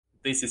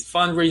This is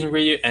Fundraising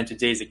Radio, and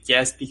today is a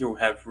guest speaker. We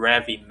have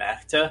Ravi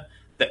Mehta,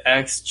 the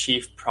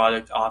ex-Chief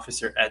Product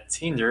Officer at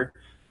Tinder,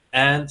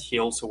 and he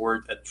also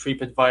worked at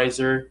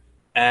TripAdvisor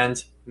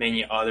and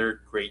many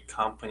other great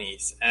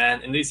companies.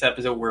 And in this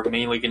episode, we're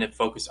mainly going to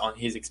focus on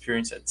his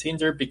experience at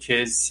Tinder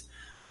because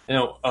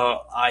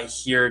I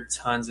hear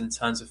tons and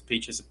tons of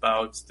pitches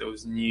about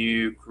those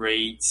new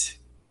great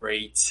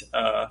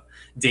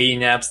dating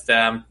apps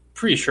that I'm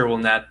pretty sure will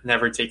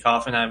never take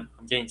off, and I'm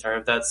getting tired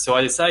of that. So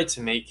I decided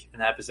to make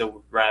an episode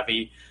with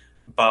Ravi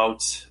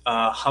about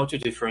how to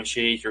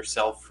differentiate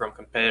yourself from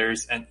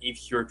competitors, and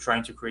if you're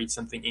trying to create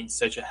something in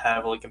such a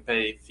heavily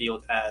competitive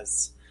field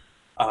as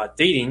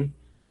dating,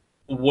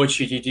 what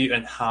should you do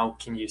and how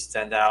can you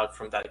stand out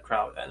from that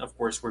crowd? And of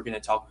course, we're going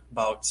to talk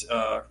about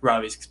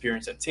Ravi's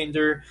experience at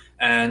Tinder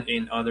and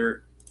in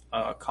other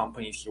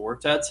companies he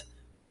worked at.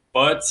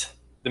 But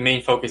the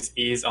main focus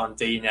is on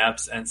dating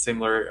apps and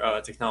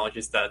similar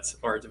technologies that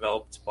are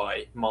developed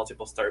by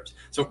multiple startups.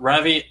 So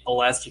Ravi,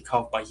 I'll ask you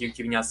off by you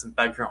giving us some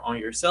background on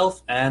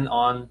yourself and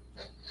on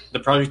the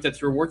project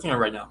that you're working on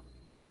right now.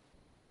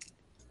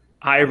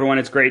 Hi, everyone.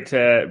 It's great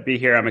to be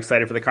here. I'm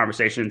excited for the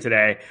conversation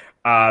today.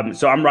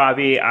 So I'm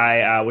Ravi.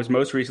 I was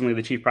most recently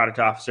the Chief Product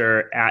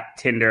Officer at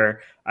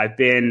Tinder. I've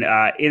been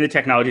in the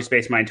technology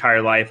space my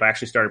entire life. I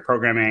actually started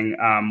programming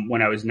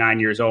when I was 9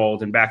 years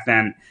old. And back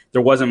then,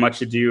 there wasn't much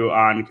to do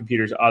on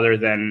computers other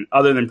than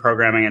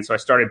programming. And so I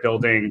started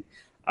building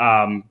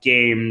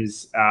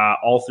games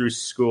all through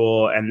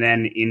school and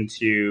then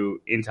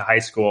into high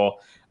school.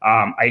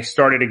 I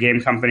started a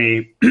game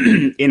company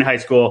in high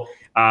school.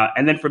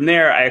 And then from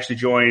there, I actually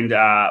joined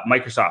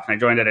Microsoft. And I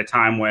joined at a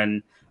time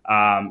when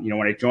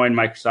I joined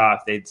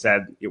Microsoft, they'd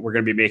said, we're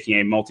going to be making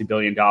a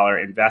multi-billion-dollar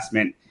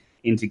investment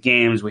into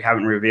games. We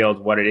haven't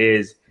revealed what it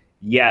is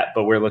yet,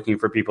 but we're looking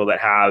for people that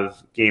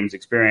have games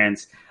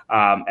experience.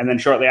 And then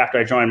shortly after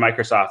I joined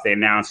Microsoft, they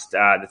announced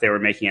that they were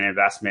making an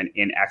investment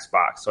in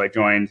Xbox. So I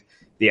joined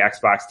the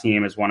Xbox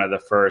team as one of the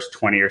first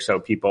 20 or so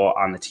people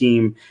on the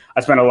team.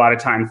 I spent a lot of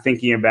time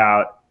thinking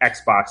about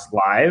Xbox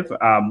Live.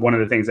 One of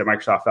the things that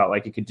Microsoft felt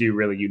like it could do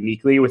really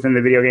uniquely within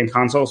the video game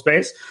console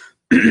space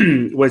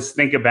was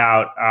think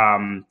about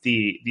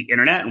the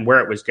internet and where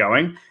it was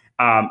going,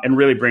 and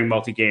really bring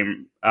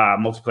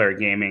multiplayer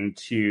gaming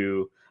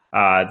to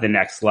the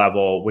next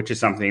level, which is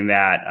something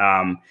that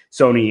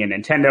Sony and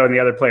Nintendo and the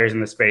other players in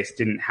the space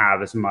didn't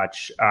have as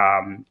much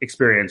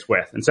experience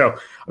with. And so I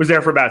was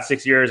there for about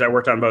 6 years. I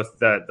worked on both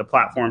the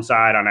platform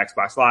side on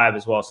Xbox Live,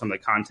 as well as some of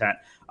the content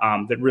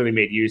that really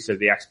made use of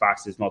the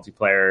Xbox's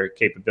multiplayer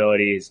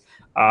capabilities.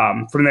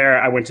 From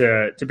there, I went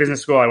to business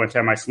school. I went to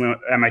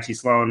MIT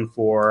Sloan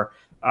for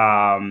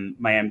my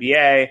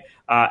MBA.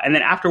 And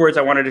then afterwards,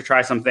 I wanted to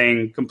try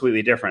something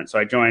completely different. So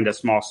I joined a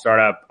small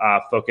startup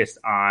focused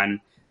on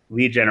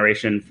lead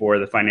generation for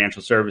the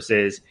financial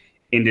services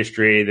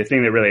industry. The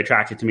thing that really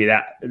attracted to me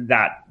to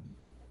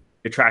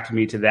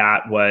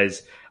that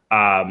was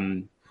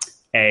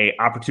a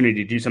opportunity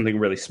to do something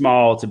really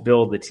small, to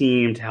build the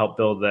team, to help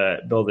build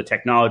the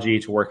technology,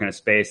 to work in a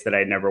space that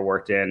I'd never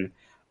worked in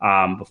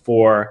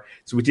before.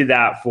 So we did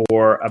that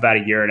for about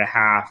a year and a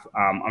half.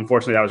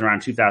 Unfortunately, that was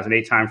around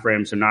 2008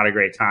 timeframe, so not a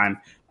great time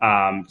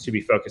to be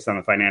focused on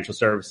the financial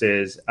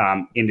services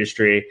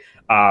industry.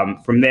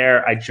 From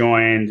there, I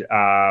joined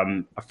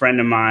a friend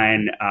of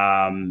mine,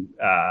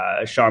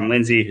 Sean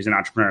Lindsay, who's an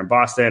entrepreneur in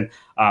Boston,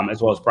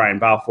 as well as Brian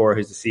Balfour,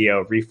 who's the CEO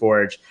of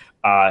Reforge,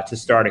 to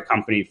start a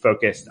company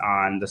focused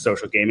on the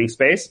social gaming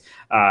space.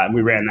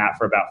 We ran that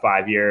for about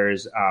 5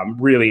 years.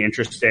 Really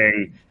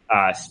interesting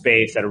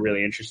space at a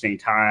really interesting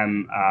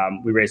time.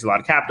 We raised a lot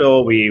of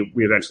capital. We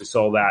eventually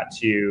sold that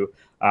to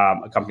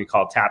a company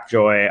called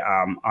Tapjoy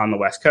on the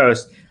West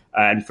Coast.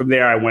 And from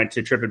there, I went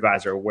to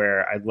TripAdvisor,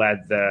 where I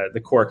led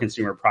the core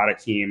consumer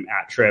product team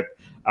at Trip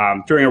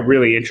during a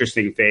really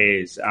interesting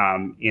phase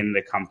in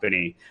the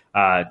company.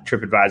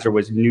 TripAdvisor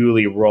was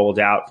newly rolled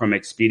out from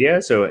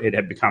Expedia, so it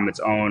had become its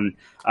own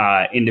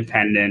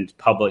independent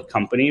public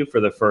company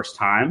for the first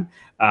time.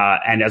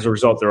 And as a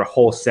result, there were a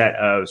whole set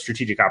of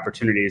strategic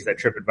opportunities that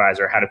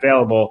TripAdvisor had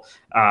available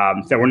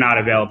that were not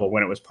available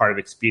when it was part of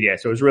Expedia.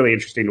 So it was really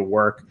interesting to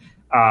work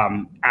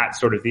at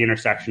sort of the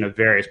intersection of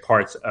various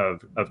parts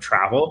of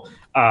travel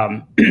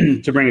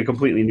to bring a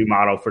completely new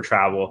model for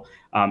travel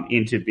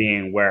into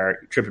being, where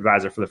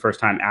TripAdvisor for the first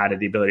time added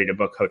the ability to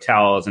book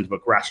hotels and to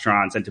book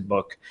restaurants and to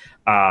book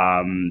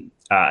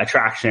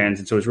attractions.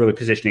 And so it was really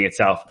positioning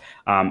itself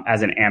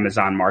as an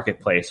Amazon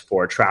marketplace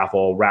for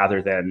travel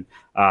rather than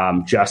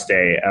just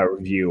a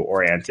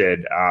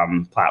review-oriented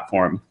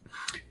platform.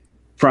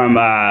 From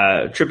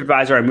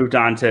TripAdvisor, I moved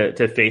on to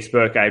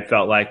Facebook. I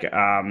felt like,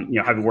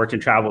 having worked in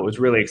travel, it was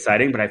really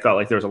exciting, but I felt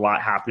like there was a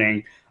lot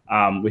happening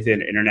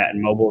within internet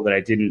and mobile that I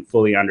didn't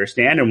fully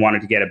understand and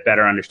wanted to get a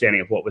better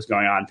understanding of what was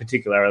going on,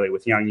 particularly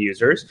with young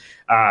users.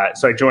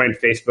 So I joined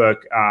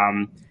Facebook,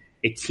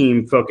 a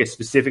team focused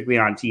specifically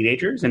on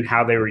teenagers and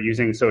how they were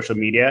using social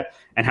media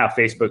and how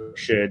Facebook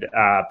should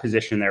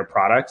position their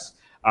products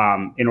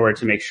in order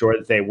to make sure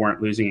that they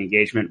weren't losing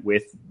engagement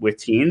with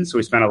teens. So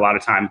we spent a lot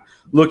of time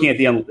looking at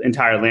the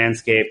entire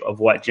landscape of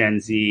what Gen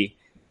Z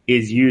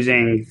is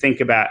using,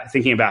 thinking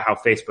about how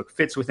Facebook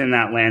fits within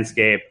that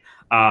landscape.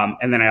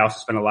 And then I also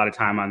spent a lot of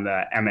time on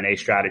the M&A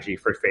strategy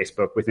for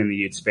Facebook within the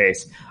youth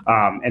space,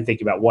 and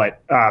thinking about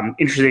what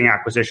interesting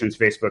acquisitions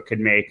Facebook could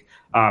make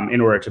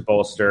in order to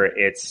bolster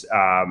its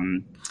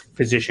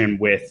position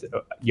with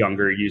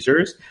younger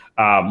users.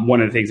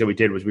 One of the things that we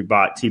did was we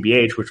bought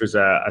TBH, which was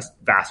a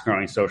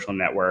fast-growing social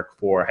network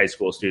for high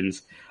school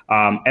students.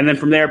 And then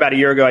from there, about a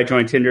year ago, I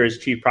joined Tinder as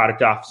chief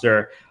product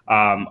officer.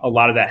 A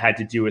lot of that had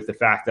to do with the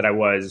fact that I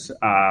was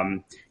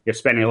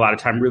spending a lot of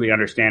time really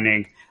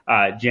understanding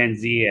Gen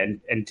Z,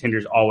 and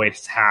Tinder's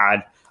always had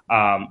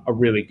a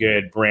really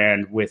good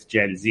brand with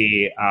Gen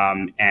Z.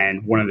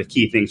 And one of the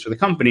key things for the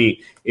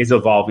company is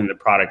evolving the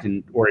product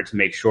in order to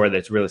make sure that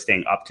it's really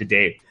staying up to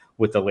date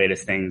with the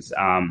latest things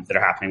that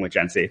are happening with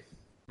Gen Z.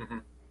 Mm-hmm.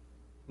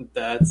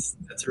 That's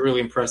a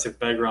really impressive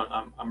background.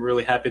 I'm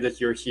really happy that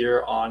you're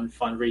here on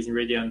Fundraising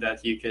Radio and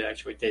that you could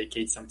actually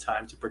dedicate some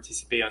time to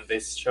participate on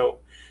this show.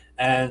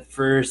 And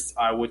first,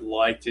 I would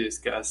like to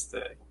discuss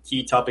the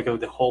key topic of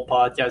the whole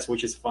podcast,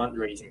 which is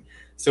fundraising.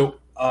 So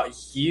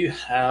you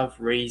have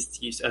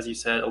raised, as you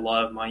said, a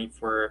lot of money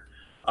for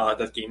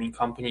that gaming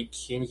company.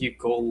 Can you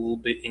go a little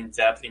bit in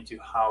depth into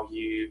how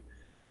you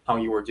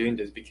were doing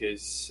this?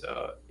 Because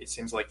it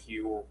seems like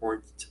you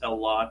worked a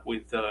lot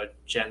with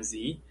Gen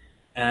Z.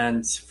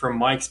 And from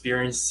my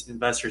experience,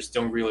 investors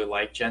don't really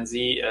like Gen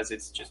Z, as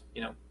it's just,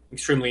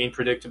 extremely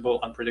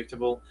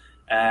unpredictable,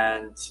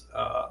 and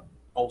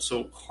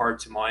also hard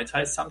to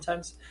monetize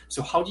sometimes.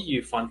 So how do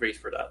you fundraise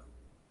for that?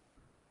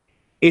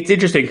 It's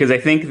interesting because I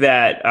think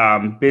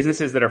that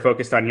businesses that are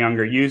focused on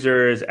younger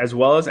users, as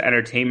well as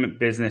entertainment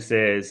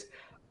businesses,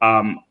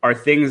 are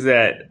things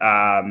that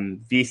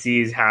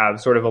VCs have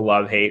sort of a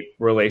love-hate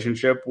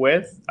relationship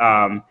with.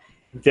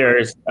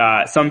 There's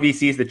some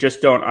VCs that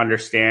just don't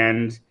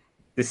understand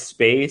the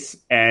space,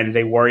 and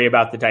they worry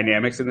about the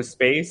dynamics in the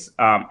space.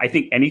 I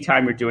think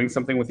anytime you're doing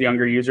something with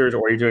younger users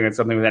or you're doing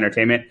something with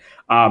entertainment,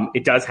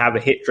 it does have a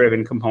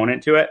hit-driven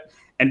component to it.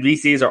 And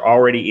VCs are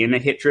already in a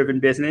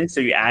hit-driven business,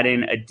 so you add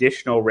in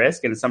additional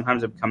risk, and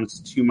sometimes it becomes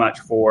too much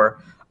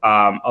for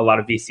a lot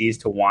of VCs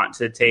to want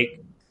to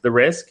take the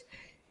risk.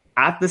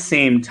 At the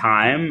same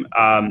time,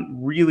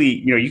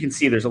 really, you can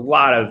see there's a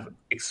lot of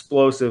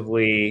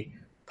explosively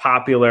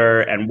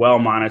popular and well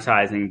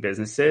monetizing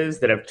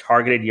businesses that have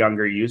targeted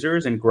younger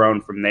users and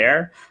grown from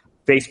there.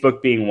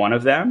 Facebook being one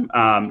of them.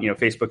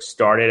 Facebook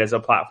started as a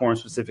platform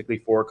specifically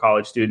for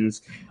college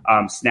students.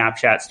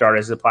 Snapchat started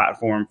as a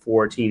platform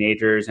for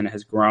teenagers and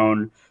has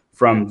grown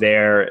from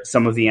there.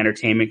 Some of the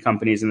entertainment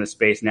companies in the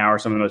space now are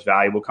some of the most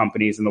valuable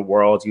companies in the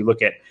world. You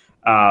look at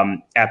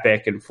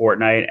Epic and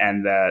Fortnite,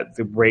 and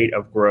the rate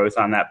of growth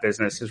on that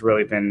business has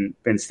really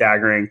been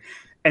staggering.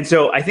 And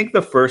so I think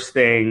the first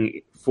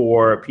thing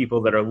for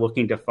people that are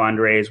looking to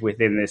fundraise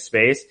within this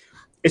space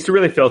is to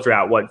really filter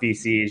out what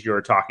VCs you're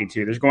talking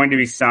to. There's going to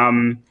be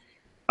some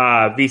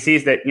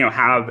VCs that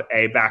have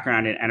a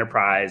background in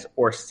enterprise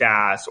or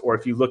SaaS, or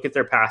if you look at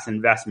their past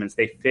investments,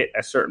 they fit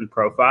a certain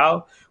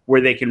profile where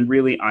they can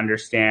really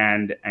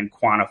understand and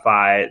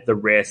quantify the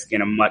risk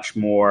in a much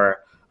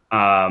more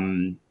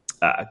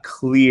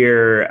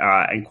clear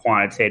and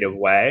quantitative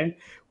way.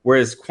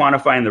 Whereas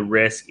quantifying the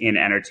risk in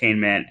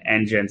entertainment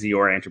and Gen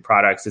Z-oriented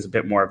products is a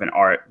bit more of an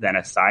art than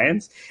a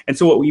science. And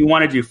so what you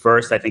want to do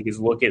first, I think, is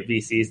look at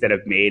VCs that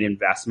have made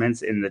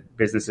investments in the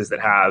businesses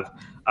that have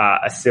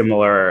a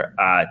similar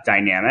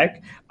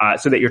dynamic,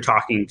 so that you're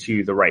talking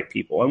to the right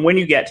people. And when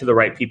you get to the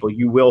right people,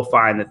 you will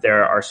find that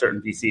there are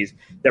certain VCs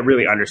that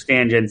really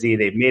understand Gen Z.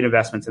 They've made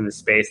investments in this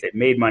space. They've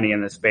made money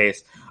in this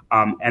space.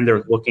 And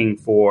they're looking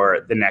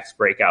for the next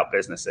breakout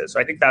businesses.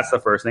 So I think that's the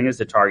first thing, is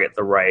to target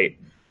the right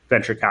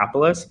venture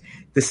capitalists.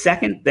 The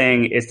second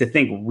thing is to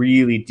think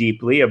really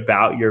deeply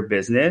about your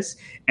business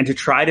and to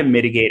try to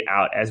mitigate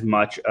out as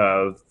much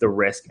of the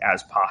risk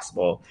as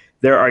possible.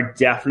 There are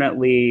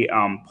definitely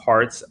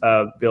parts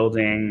of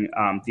building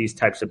these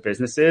types of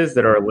businesses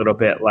that are a little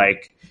bit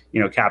like,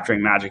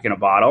 capturing magic in a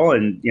bottle.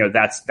 And,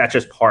 that's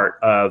just part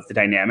of the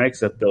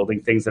dynamics of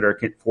building things that are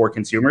for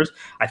consumers.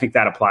 I think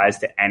that applies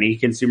to any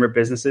consumer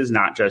businesses,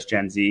 not just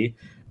Gen Z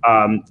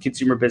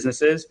consumer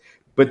businesses.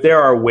 But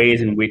there are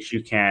ways in which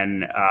you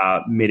can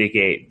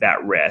mitigate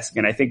that risk.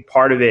 And I think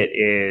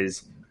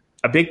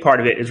a big part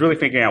of it is really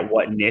figuring out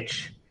what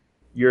niche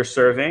you're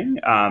serving,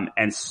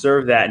 and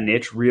serve that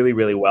niche really,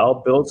 really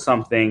well. Build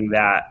something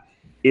that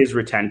is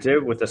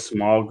retentive with a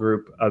small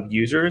group of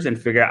users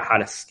and figure out how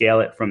to scale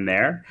it from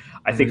there.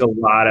 I think a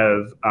lot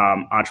of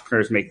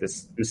entrepreneurs make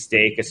this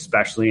mistake,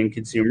 especially in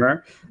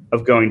consumer,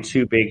 of going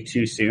too big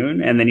too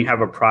soon. And then you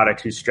have a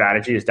product whose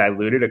strategy is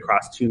diluted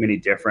across too many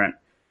different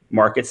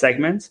market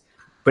segments.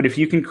 But if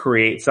you can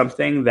create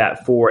something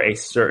that for a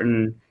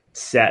certain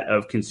set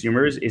of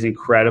consumers is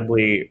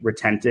incredibly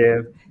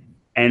retentive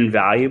and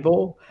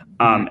valuable,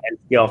 Mhm. and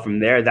scale from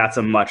there. That's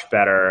a much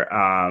better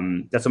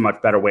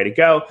way to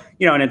go.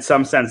 And in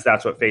some sense,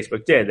 that's what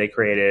Facebook did. They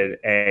created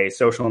a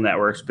social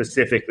network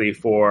specifically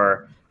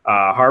for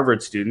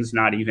Harvard students,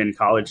 not even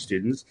college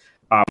students.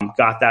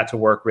 Got that to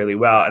work really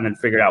well, and then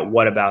figured out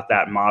what about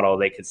that model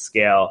they could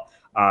scale,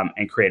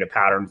 and create a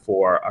pattern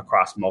for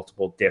across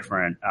multiple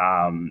different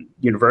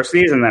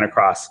universities, and then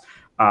across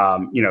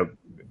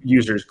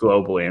users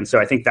globally. And so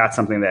I think that's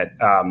something that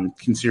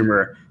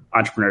consumer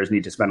entrepreneurs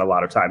need to spend a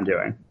lot of time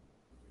doing.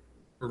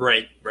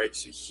 Right, right.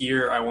 So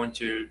here I want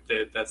to,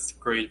 that's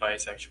great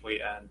advice actually,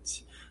 and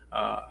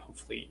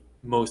hopefully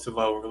most of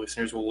our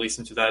listeners will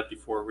listen to that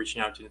before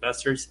reaching out to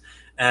investors.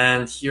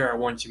 And here I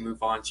want to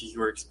move on to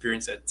your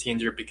experience at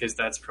Tinder because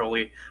that's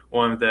probably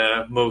one of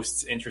the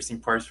most interesting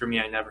parts for me.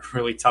 I never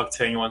really talked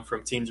to anyone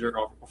from Tinder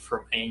or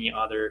from any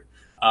other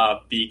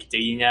big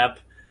dating app.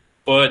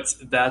 But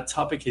that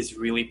topic is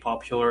really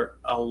popular.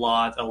 A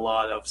lot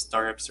of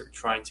startups are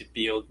trying to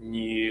build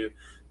new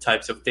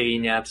types of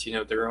dating apps.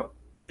 There are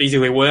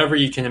basically whatever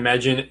you can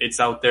imagine, it's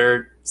out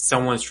there.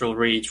 Someone's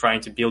really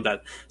trying to build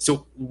that.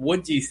 So,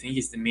 what do you think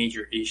is the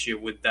major issue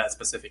with that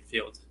specific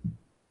field?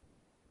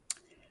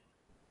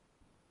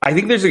 I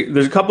think there's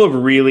a couple of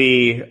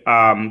really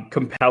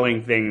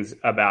compelling things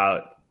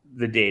about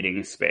the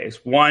dating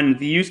space. One,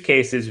 the use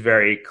case is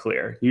very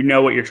clear. You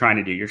know what you're trying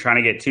to do. You're trying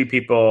to get two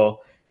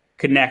people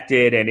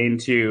connected and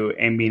into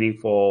a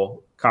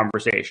meaningful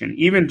conversation.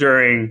 Even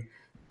during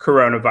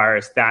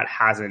coronavirus, that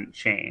hasn't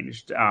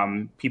changed.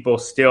 People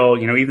still,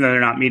 even though they're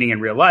not meeting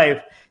in real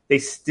life, they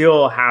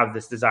still have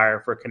this desire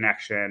for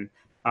connection.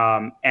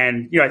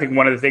 And I think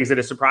one of the things that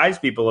has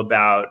surprised people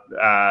about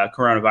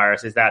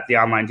coronavirus is that the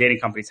online dating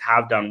companies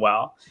have done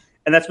well,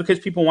 and that's because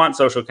people want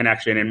social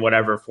connection in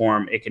whatever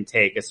form it can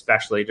take,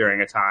 especially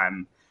during a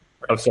time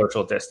Right. of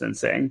social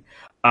distancing.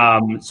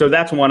 So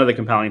that's one of the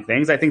compelling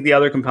things. I think the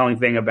other compelling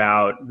thing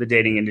about the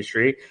dating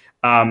industry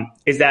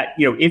is that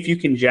if you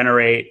can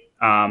generate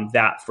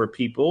that for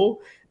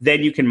people,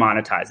 then you can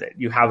monetize it.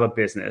 You have a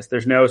business.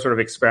 There's no sort of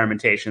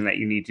experimentation that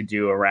you need to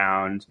do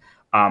around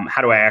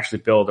how do I actually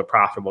build a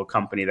profitable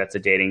company that's a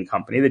dating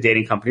company. The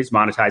dating companies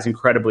monetize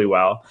incredibly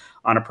well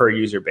on a per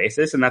user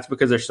basis, and that's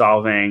because they're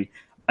solving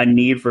a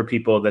need for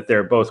people that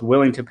they're both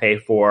willing to pay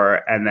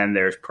for, and then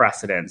there's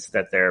precedence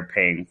that they're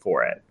paying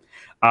for it.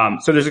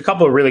 So there's a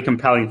couple of really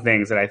compelling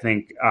things that I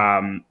think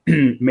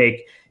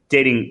make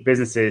dating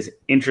businesses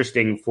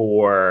interesting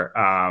for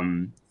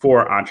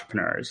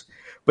entrepreneurs.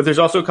 But there's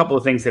also a couple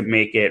of things that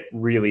make it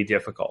really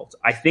difficult.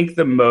 I think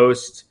the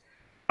most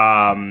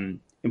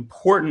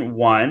important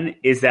one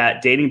is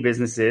that dating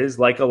businesses,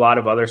 like a lot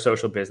of other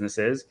social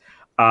businesses,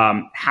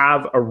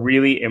 have a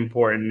really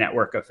important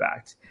network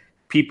effect.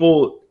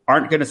 People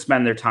aren't going to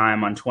spend their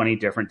time on 20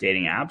 different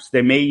dating apps.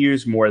 They may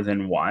use more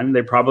than one.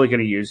 They're probably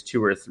going to use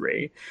two or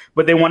three,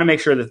 but they want to make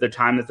sure that the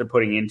time that they're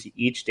putting into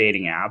each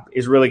dating app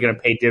is really going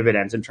to pay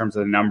dividends in terms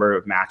of the number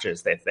of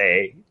matches that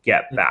they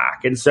get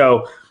back. And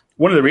so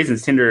one of the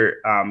reasons Tinder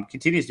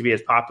continues to be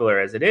as popular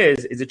as it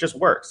is it just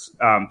works.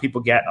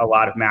 People get a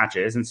lot of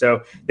matches. And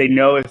so they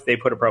know if they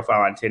put a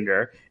profile on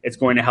Tinder, it's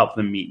going to help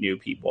them meet new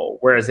people.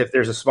 Whereas if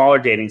there's a smaller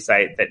dating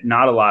site that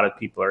not a lot of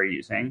people are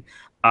using,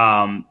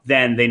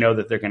 then they know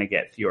that they're going to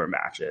get fewer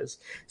matches.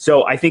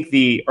 So I think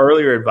the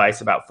earlier advice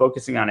about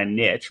focusing on a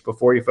niche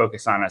before you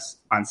focus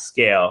on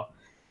scale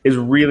is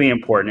really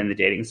important in the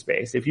dating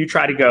space. If you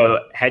try to go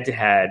head to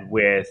head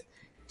with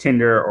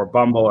Tinder or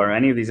Bumble or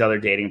any of these other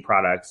dating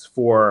products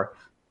for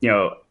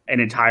an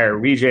entire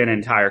region,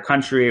 entire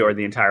country, or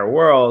the entire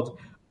world,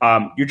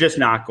 you're just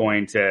not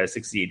going to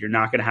succeed. You're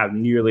not going to have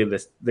nearly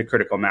the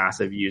critical mass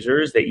of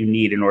users that you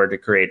need in order to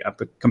create a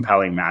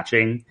compelling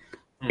matching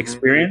Mm-hmm.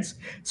 experience.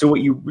 So what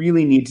you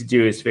really need to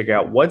do is figure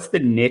out what's the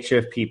niche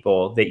of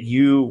people that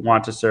you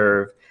want to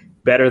serve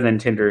better than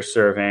Tinder's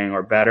serving,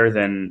 or better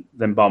than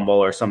Bumble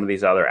or some of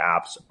these other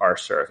apps are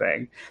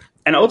serving.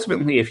 And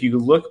ultimately, if you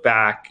look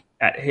back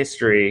at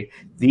history,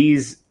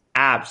 these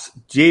apps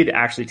did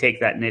actually take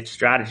that niche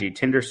strategy.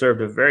 Tinder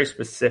served a very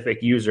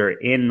specific user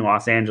in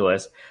Los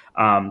Angeles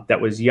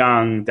that was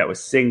young, that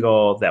was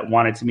single, that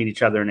wanted to meet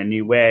each other in a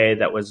new way,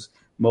 that was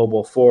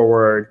mobile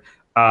forward,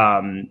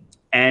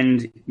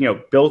 and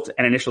built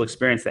an initial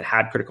experience that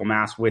had critical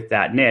mass with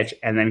that niche,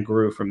 and then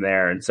grew from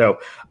there. And so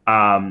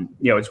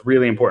it's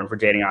really important for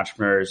dating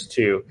entrepreneurs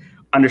to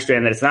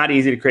understand that it's not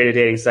easy to create a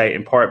dating site,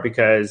 in part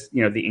because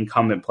the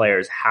incumbent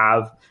players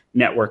have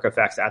network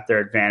effects at their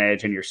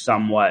advantage, and you're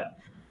somewhat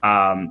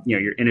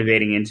you're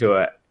innovating into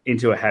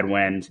a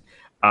headwind.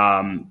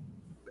 And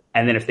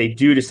then if they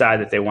do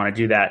decide that they want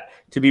to do that,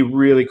 to be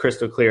really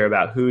crystal clear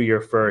about who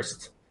your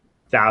first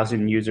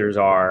 1,000 users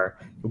are,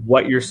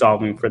 what you're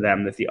solving for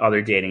them that the other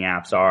dating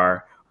apps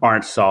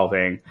aren't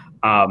solving,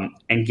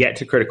 and get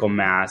to critical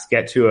mass,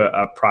 get to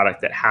a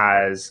product that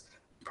has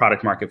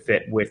product market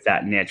fit with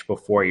that niche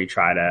before you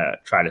try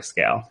to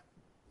scale.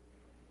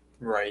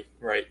 Right,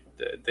 right.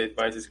 The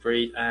advice is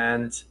great,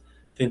 and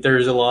I think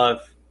there's a lot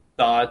of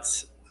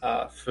thoughts,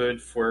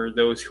 food for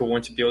those who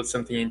want to build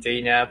something in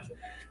dating app.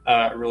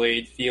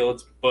 related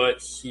fields.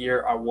 But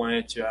here I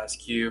wanted to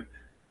ask you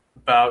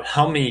about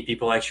how many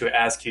people actually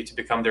ask you to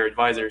become their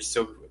advisors.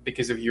 So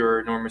because of your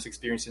enormous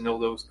experience in all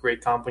those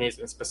great companies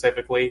and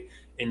specifically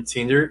in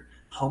Tinder,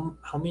 how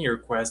many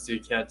requests do you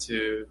get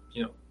to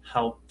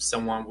help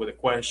someone with a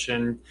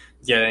question,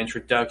 get an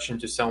introduction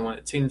to someone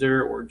at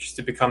Tinder, or just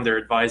to become their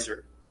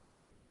advisor?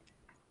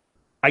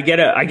 I get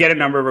a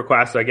number of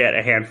requests. So I get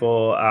a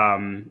handful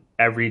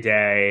every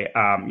day.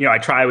 I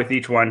try with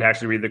each one to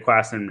actually read the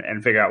request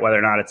and figure out whether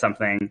or not it's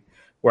something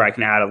where I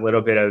can add a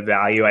little bit of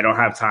value. I don't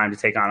have time to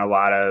take on a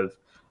lot of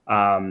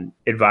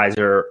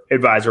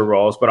advisor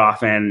roles, but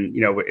often,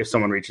 if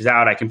someone reaches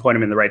out, I can point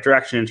them in the right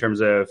direction in terms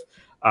of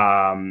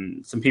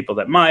some people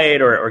that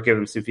might, or give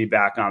them some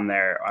feedback on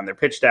their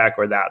pitch deck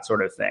or that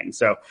sort of thing.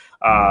 So,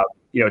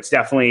 it's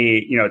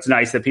definitely, it's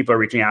nice that people are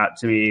reaching out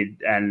to me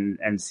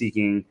and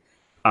seeking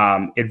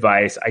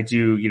advice. I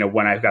do,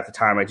 when I've got the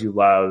time, I do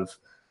love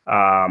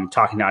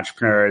talking to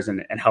entrepreneurs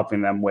and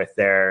helping them with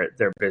their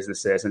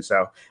businesses. And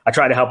so I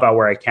try to help out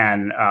where I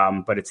can,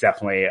 but it's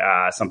definitely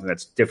something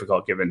that's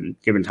difficult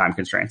given time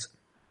constraints.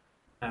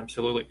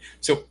 Absolutely.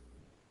 So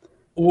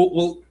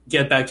we'll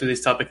get back to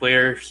this topic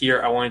later.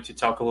 Here, I wanted to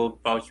talk a little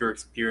about your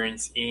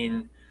experience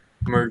in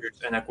mergers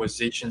and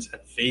acquisitions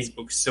at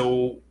Facebook.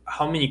 So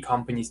how many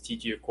companies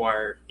did you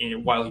acquire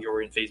while you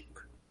were in Facebook?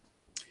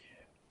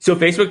 So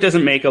Facebook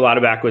doesn't make a lot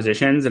of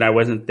acquisitions, and I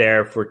wasn't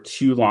there for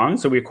too long.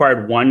 So we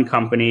acquired one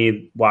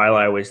company while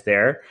I was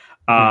there.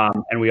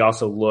 And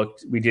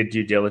we did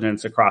due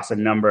diligence across a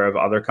number of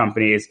other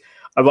companies.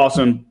 I've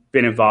also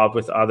been involved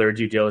with other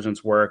due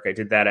diligence work. I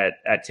did that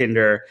at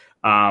Tinder.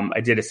 I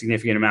did a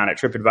significant amount at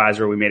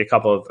TripAdvisor. We made a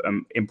couple of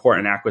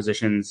important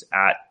acquisitions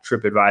at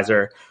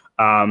TripAdvisor.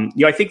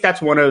 I think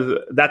that's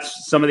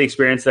some of the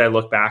experience that I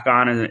look back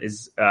on and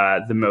is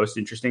the most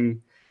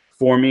interesting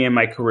for me in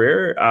my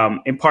career,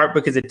 in part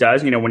because it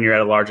does, when you're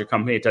at a larger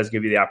company, it does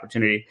give you the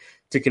opportunity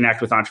to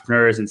connect with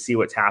entrepreneurs and see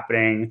what's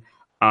happening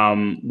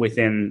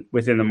within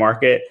the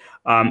market.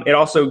 It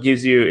also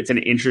gives you, it's an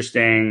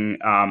interesting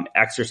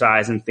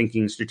exercise in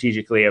thinking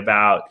strategically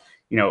about,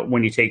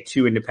 when you take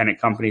two independent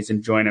companies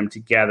and join them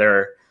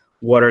together,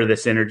 what are the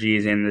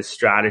synergies in this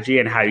strategy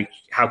and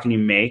how can you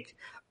make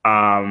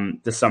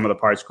the sum of the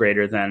parts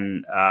greater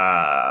than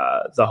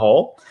the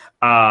whole.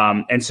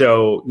 And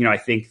so, I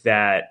think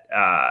that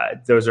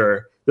those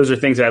are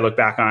things that I look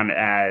back on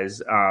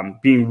as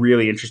being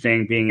really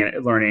interesting,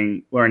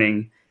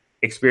 learning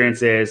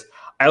experiences.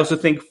 I also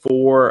think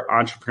for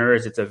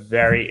entrepreneurs, it's a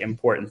very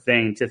important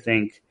thing to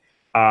think,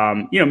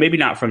 maybe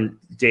not from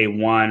day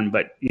one,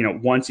 but,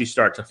 once you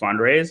start to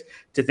fundraise,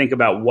 to think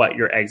about what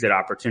your exit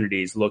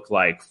opportunities look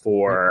like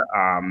for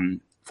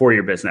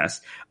your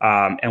business,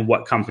 and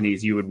what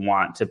companies you would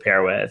want to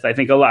pair with. I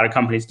think a lot of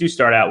companies do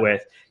start out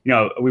with,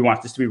 we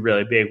want this to be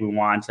really big. We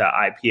want to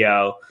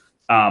IPO,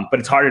 but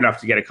it's hard enough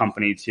to get a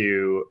company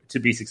to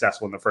be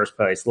successful in the first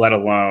place, let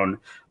alone,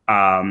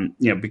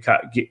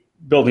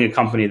 building a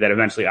company that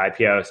eventually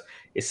IPOs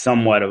is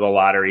somewhat of a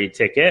lottery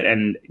ticket.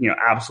 And,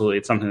 absolutely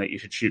it's something that you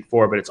should shoot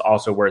for, but it's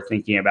also worth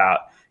thinking about,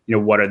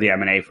 what are the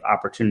M&A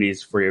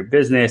opportunities for your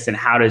business and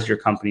how does your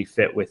company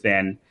fit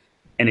within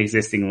an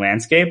existing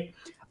landscape?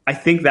 I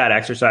think that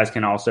exercise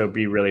can also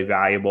be really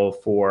valuable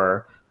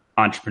for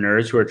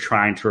entrepreneurs who are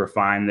trying to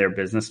refine their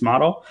business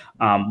model.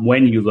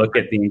 When you look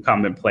at the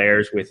incumbent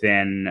players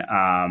within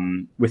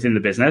the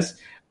business,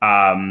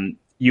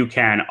 you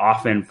can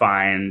often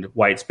find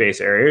white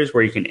space areas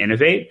where you can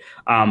innovate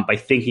by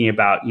thinking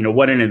about,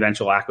 what an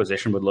eventual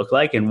acquisition would look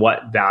like and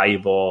what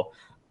valuable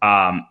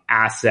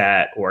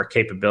asset or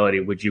capability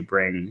would you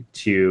bring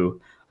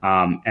to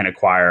an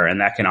acquirer. And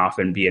that can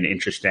often be an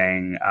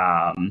interesting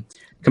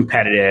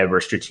competitive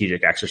or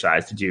strategic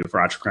exercise to do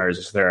for entrepreneurs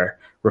as they're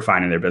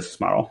refining their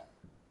business model.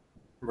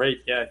 Right.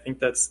 Yeah, I think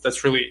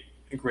that's really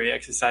a great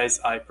exercise.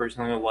 I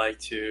personally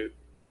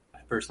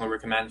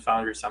recommend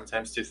founders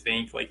sometimes to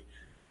think like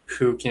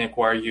who can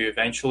acquire you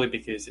eventually,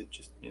 because it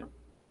just,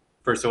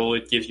 first of all,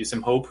 it gives you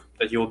some hope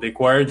that you will be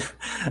acquired.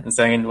 And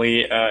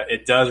secondly,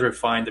 it does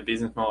refine the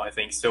business model, I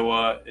think.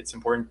 So it's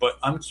important. But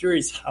I'm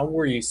curious, how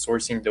were you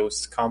sourcing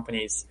those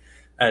companies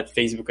at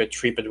Facebook, at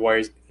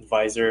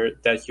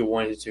TripAdvisor that you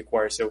wanted to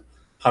acquire? So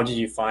how did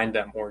you find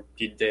them, or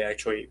did they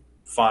actually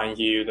find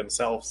you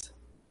themselves?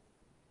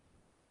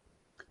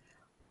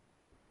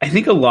 I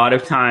think a lot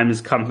of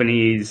times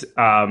companies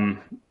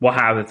will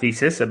have a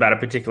thesis about a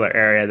particular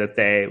area that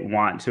they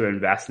want to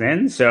invest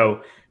in.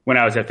 So when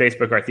I was at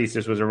Facebook, our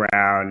thesis was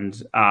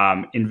around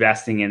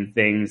investing in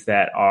things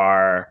that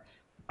are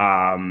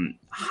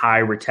high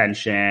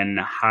retention,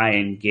 high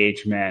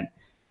engagement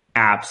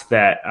apps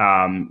that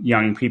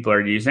young people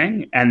are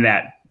using and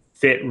that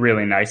fit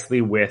really nicely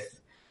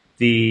with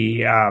the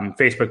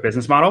Facebook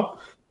business model.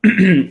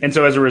 And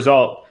so as a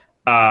result,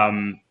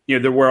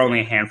 there were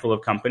only a handful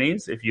of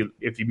companies. If you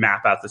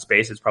map out the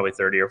space, it's probably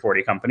 30 or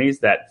 40 companies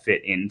that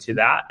fit into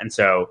that. And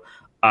so,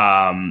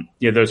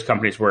 those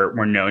companies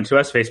were known to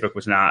us. Facebook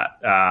was not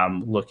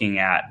looking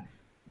at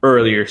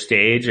earlier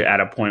stage at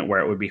a point where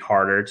it would be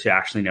harder to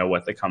actually know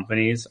what the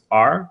companies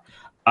are.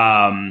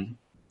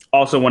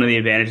 Also, one of the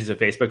advantages of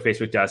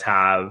Facebook does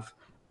have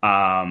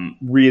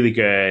really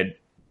good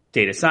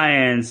data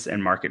science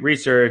and market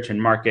research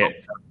and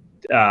market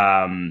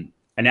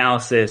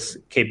analysis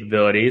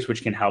capabilities,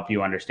 which can help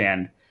you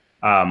understand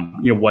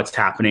what's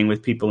happening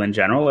with people in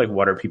general, like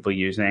what are people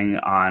using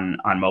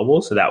on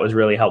mobile. So that was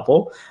really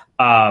helpful.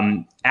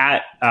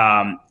 At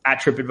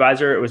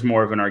TripAdvisor, it was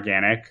more of an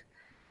organic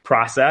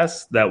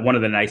process. That one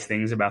of the nice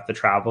things about the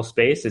travel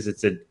space is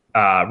it's a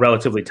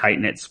relatively tight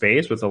knit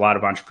space with a lot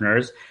of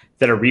entrepreneurs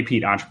that are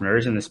repeat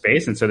entrepreneurs in the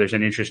space, and so there's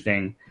an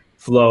interesting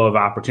flow of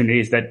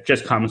opportunities that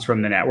just comes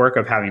from the network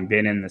of having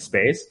been in the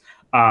space.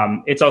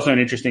 It's also an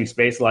interesting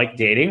space like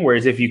dating,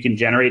 whereas if you can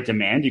generate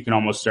demand, you can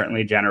almost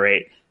certainly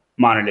generate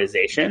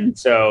monetization.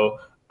 So,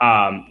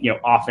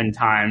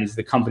 oftentimes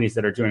the companies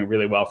that are doing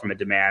really well from a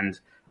demand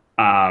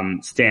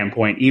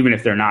standpoint, even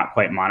if they're not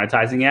quite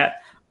monetizing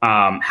yet,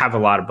 have a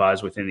lot of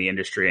buzz within the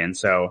industry. And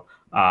so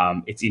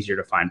it's easier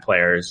to find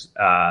players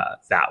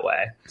that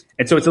way.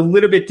 And so it's a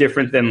little bit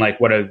different than like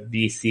what a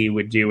VC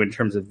would do in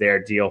terms of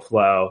their deal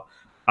flow,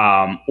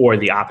 or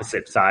the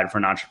opposite side for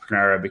an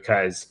entrepreneur,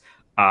 because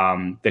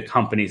the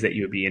companies that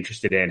you would be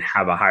interested in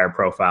have a higher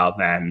profile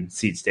than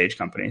seed stage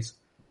companies.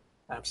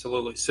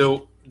 Absolutely.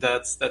 So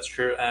that's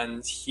true.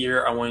 And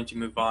here I wanted to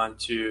move on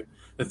to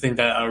the thing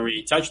that I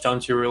already touched on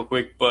to real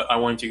quick, but I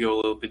wanted to go a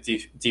little bit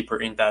deeper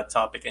in that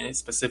topic, and it's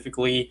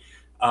specifically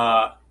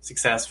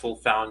successful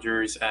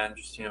founders and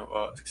just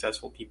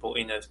successful people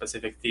in a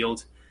specific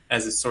field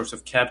as a source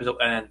of capital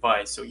and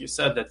advice. So you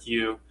said that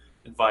you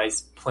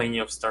advise plenty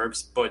of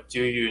startups, but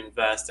do you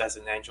invest as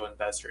an angel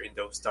investor in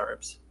those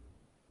startups?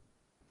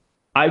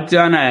 I've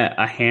done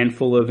a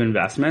handful of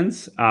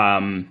investments.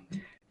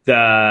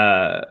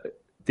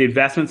 The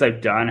investments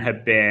I've done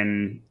have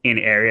been in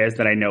areas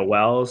that I know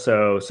well,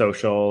 so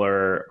social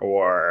or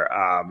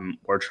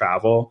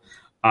travel.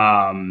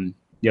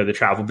 The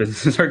travel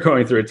businesses are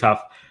going through a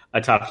tough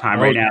time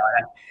right now,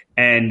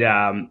 and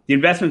the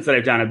investments that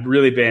I've done have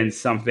really been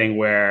something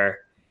where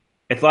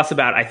it's less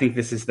about I think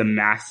this is the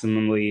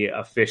maximally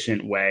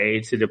efficient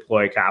way to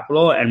deploy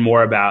capital, and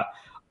more about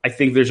I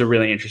think there's a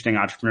really interesting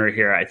entrepreneur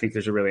here. I think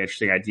there's a really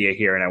interesting idea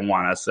here, and I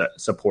want us to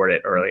support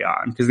it early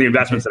on, because the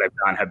investments that I've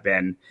done have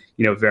been,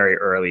 very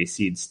early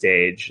seed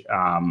stage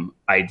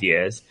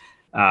ideas.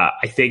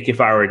 I think if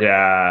I were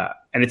to,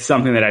 and it's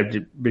something that I've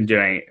been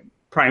doing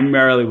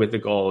primarily with the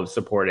goal of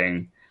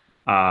supporting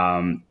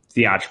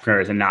the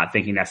entrepreneurs and not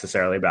thinking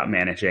necessarily about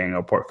managing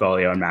a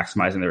portfolio and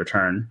maximizing the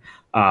return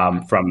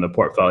from the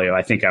portfolio.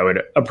 I think I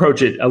would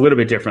approach it a little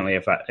bit differently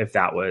if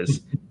that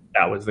was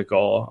the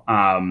goal.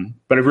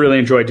 But I've really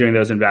enjoyed doing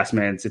those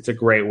investments. It's a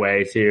great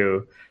way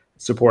to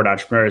support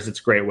entrepreneurs. It's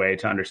a great way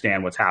to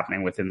understand what's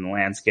happening within the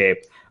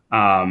landscape.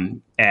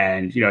 And,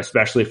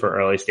 especially for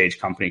early stage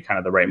company, kind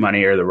of the right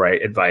money or the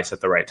right advice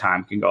at the right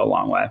time can go a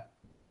long way.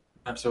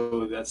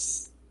 Absolutely.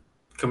 That's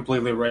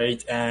completely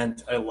right.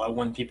 And I love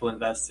when people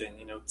invest in,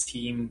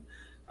 team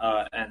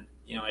and,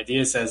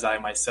 ideas. As I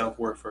myself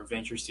work for a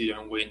venture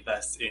studio, and we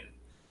invest in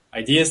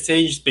idea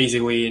stage,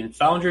 basically in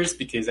founders,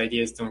 because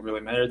ideas don't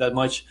really matter that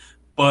much.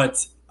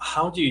 But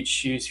how do you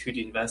choose who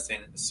to invest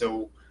in?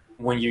 So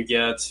when you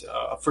get,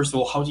 first of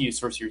all, how do you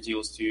source your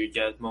deals? Do you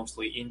get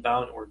mostly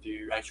inbound, or do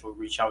you actually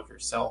reach out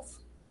yourself?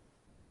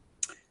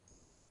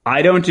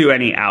 I don't do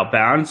any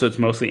outbound, so it's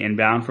mostly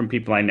inbound from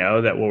people I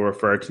know that will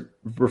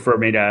refer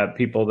me to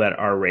people that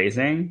are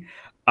raising.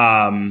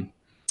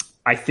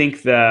 I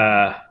think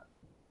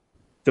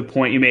the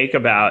point you make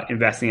about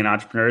investing in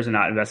entrepreneurs and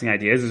not investing in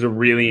ideas is a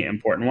really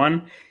important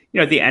one.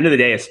 At the end of the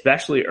day,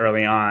 especially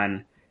early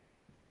on,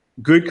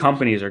 good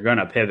companies are going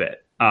to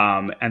pivot.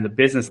 And the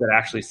business that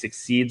actually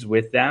succeeds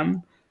with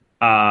them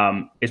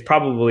is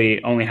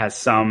probably only has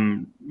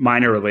some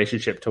minor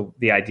relationship to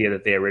the idea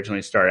that they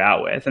originally started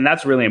out with. And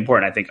that's really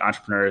important. I think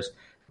entrepreneurs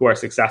who are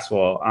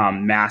successful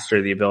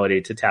master the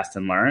ability to test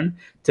and learn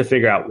to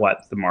figure out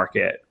what the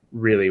market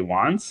really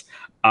wants.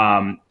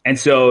 And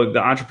so the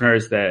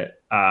entrepreneurs that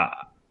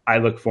I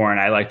look for and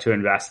I like to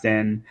invest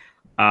in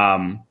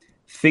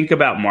think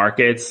about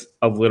markets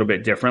a little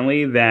bit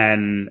differently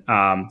than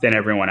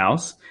everyone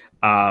else.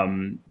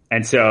 And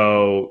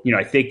so,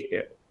 I think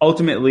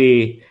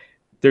ultimately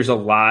there's a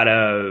lot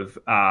of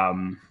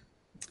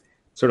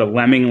sort of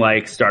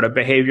lemming-like startup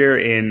behavior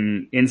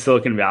in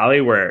Silicon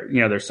Valley where,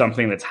 there's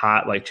something that's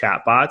hot like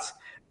chatbots,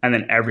 and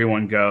then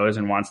everyone goes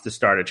and wants to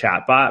start a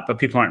chatbot, but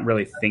people aren't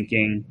really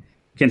thinking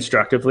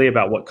constructively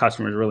about what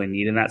customers really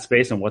need in that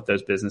space and what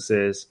those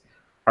businesses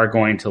are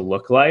going to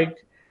look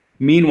like.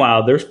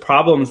 Meanwhile, there's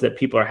problems that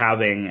people are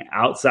having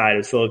outside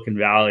of Silicon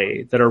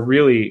Valley that are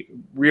really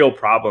real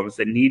problems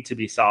that need to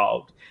be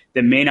solved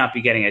that may not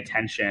be getting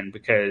attention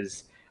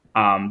because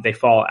they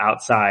fall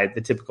outside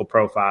the typical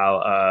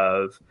profile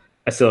of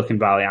a Silicon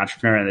Valley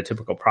entrepreneur and the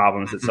typical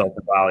problems that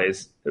Silicon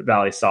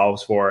Valley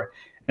solves for.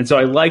 And so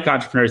I like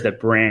entrepreneurs that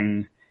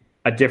bring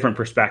a different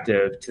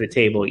perspective to the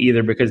table,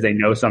 either because they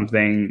know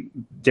something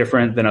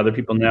different than other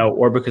people know,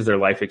 or because their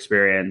life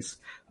experience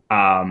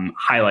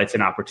highlights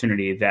an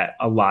opportunity that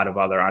a lot of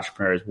other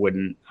entrepreneurs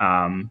wouldn't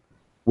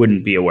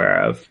be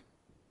aware of.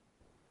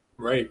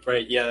 Right,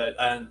 right. Yeah,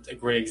 and a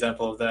great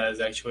example of that is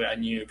actually I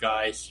knew a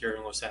guy here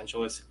in Los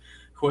Angeles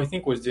who I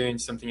think was doing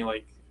something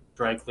like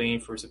dry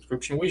cleaning for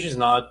subscription, which is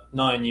not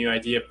a new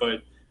idea,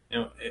 but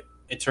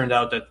it turned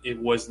out that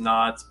it was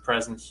not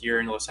present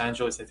here in Los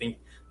Angeles. I think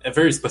a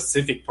very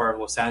specific part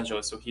of Los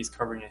Angeles. So he's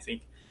covering, I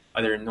think,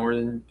 either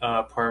northern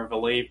part of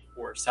LA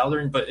or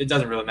southern, but it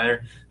doesn't really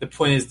matter. The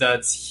point is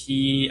that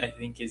he, I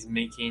think, is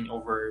making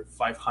over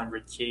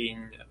 500K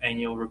in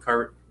annual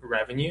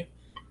revenue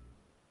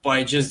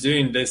by just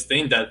doing this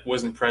thing that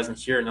wasn't present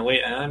here in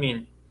LA. And I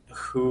mean,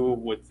 who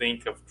would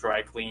think of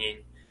dry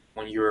cleaning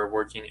when you're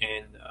working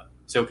in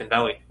Silicon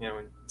Valley,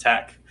 in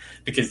tech?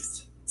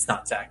 Because it's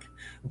not tech.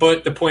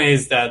 But the point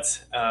is that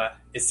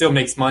it still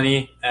makes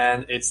money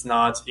and it's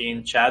not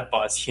in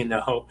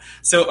chatbots.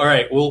 So, all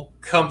right, we'll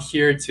come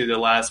here to the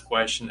last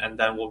question and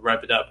then we'll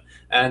wrap it up.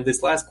 And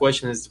this last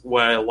question is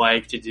what I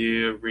like to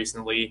do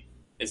recently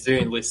is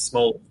doing these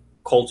small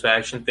call to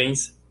action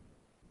things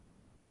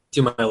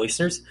to my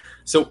listeners.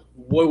 So,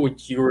 what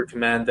would you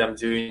recommend them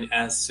doing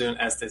as soon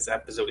as this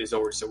episode is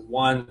over? So,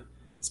 one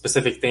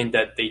specific thing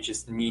that they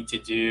just need to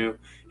do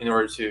in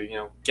order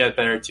to, get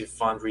better to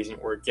fundraising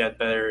or get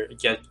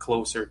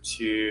closer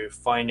to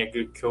find a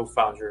good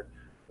co-founder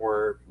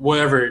or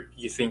whatever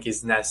you think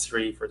is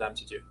necessary for them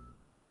to do.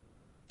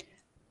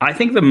 I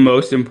think the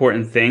most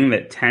important thing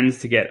that tends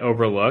to get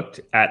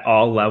overlooked at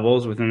all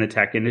levels within the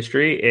tech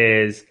industry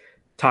is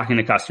talking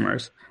to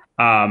customers.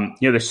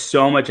 There's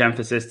so much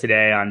emphasis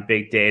today on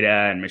big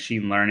data and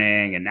machine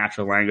learning and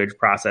natural language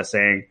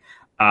processing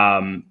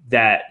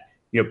that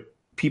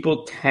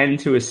people tend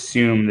to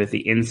assume that the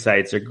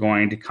insights are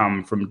going to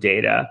come from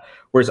data,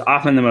 whereas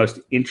often the most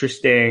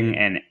interesting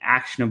and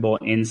actionable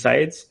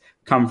insights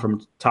come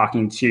from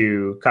talking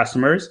to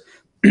customers.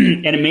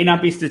 And it may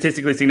not be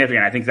statistically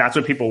significant. I think that's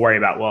what people worry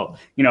about. Well,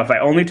 if I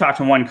only talk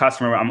to one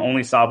customer, I'm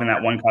only solving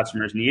that one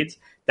customer's needs.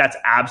 That's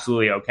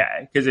absolutely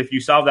okay. Because if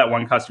you solve that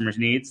one customer's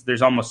needs,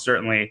 there's almost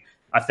certainly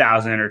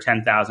 1,000 or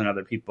 10,000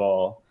 other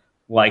people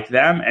like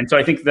them. And so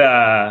I think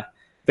the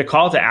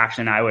call to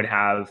action I would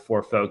have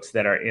for folks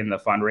that are in the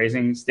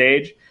fundraising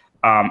stage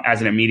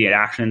as an immediate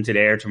action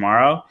today or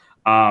tomorrow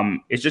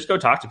is just go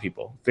talk to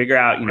people. Figure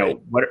out,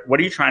 what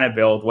are you trying to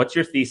build? What's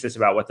your thesis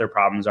about what their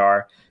problems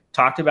are?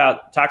 Talk to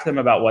them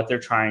about what they're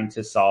trying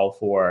to solve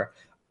for,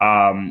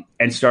 and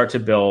start to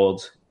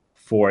build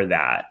for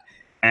that.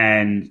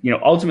 And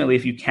ultimately,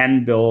 if you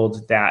can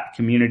build that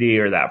community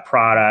or that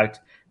product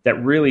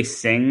that really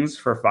sings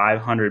for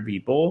 500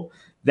 people,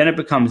 then it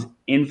becomes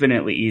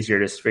infinitely easier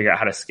to figure out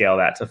how to scale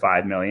that to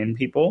 5 million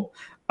people.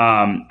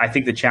 I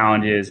think the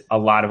challenge is a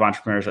lot of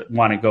entrepreneurs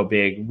want to go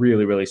big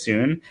really, really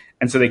soon,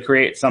 and so they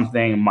create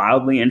something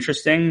mildly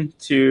interesting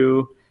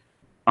to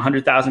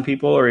 100,000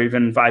 people or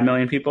even 5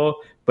 million people,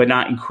 but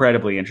not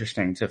incredibly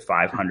interesting to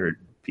 500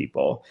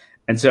 people.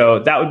 And so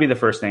that would be the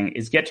first thing,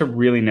 is get to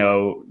really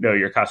know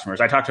your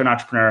customers. I talked to an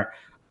entrepreneur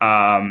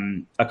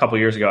a couple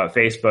years ago at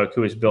Facebook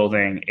who was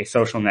building a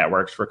social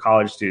networks for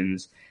college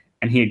students,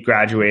 and he had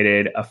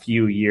graduated a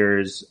few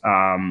years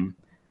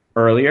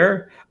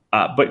earlier,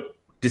 but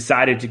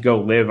decided to go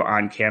live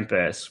on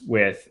campus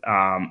with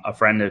a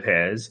friend of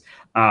his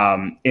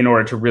in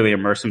order to really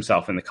immerse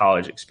himself in the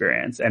college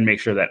experience and make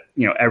sure that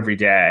every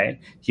day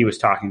he was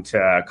talking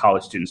to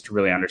college students to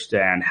really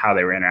understand how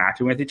they were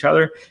interacting with each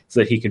other so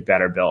that he could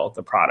better build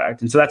the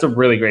product. And so that's a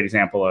really great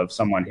example of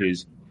someone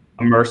who's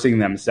immersing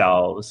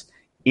themselves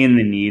in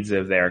the needs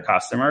of their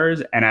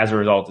customers, and as a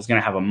result is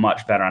going to have a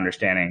much better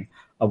understanding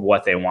of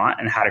what they want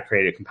and how to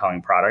create a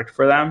compelling product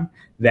for them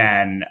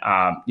than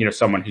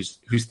someone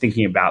who's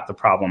thinking about the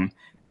problem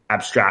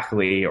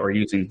abstractly or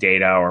using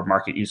data or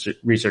market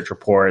research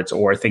reports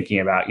or thinking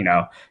about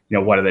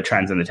what are the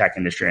trends in the tech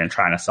industry and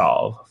trying to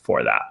solve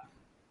for that.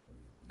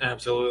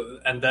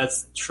 Absolutely. And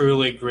that's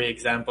truly a great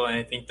example. And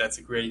I think that's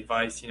a great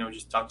advice.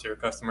 Just talk to your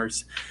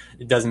customers.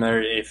 It doesn't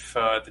matter if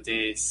the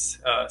data is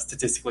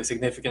statistically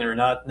significant or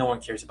not. No one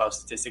cares about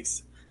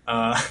statistics.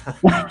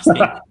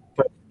 But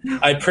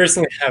I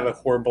personally have a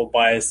horrible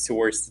bias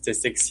towards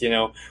statistics.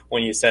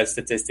 When you said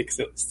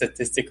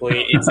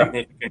statistically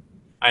insignificant,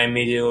 I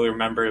immediately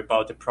remember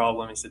about the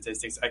problem in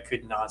statistics I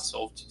could not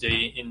solve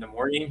today in the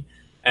morning.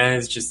 And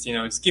it's just,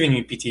 it's giving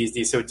me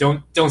PTSD. So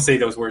don't say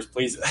those words,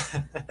 please.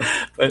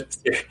 But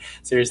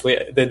seriously,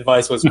 the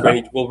advice was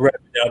great. We'll wrap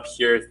it up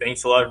here.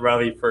 Thanks a lot,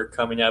 Ravi, for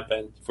coming up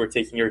and for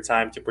taking your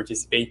time to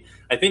participate.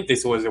 I think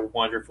this was a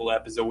wonderful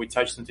episode. We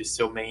touched into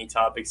so many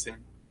topics in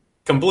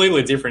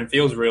completely different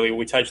fields, really.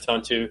 We touched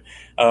on to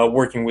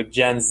working with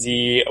Gen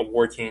Z,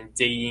 working in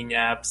dating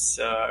apps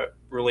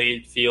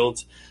related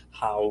fields,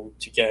 how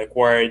to get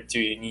acquired. Do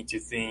you need to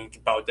think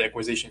about the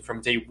acquisition from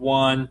day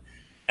one?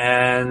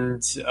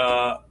 And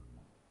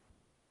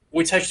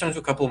we touched on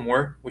a couple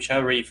more, which I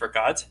already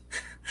forgot.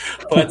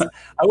 But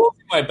I will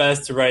do my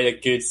best to write a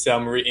good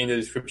summary in the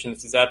description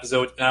of this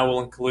episode. And I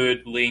will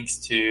include links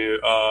to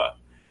a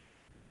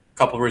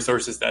couple of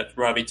resources that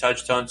Ravi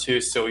touched on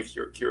too. So if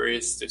you're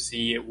curious to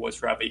see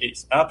what Ravi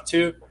is up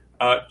to,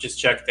 just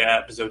check the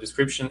episode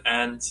description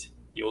and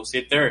you'll see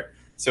it there.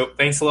 So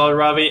thanks a lot,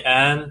 Ravi,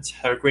 and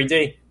have a great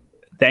day.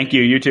 Thank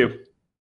you. You too.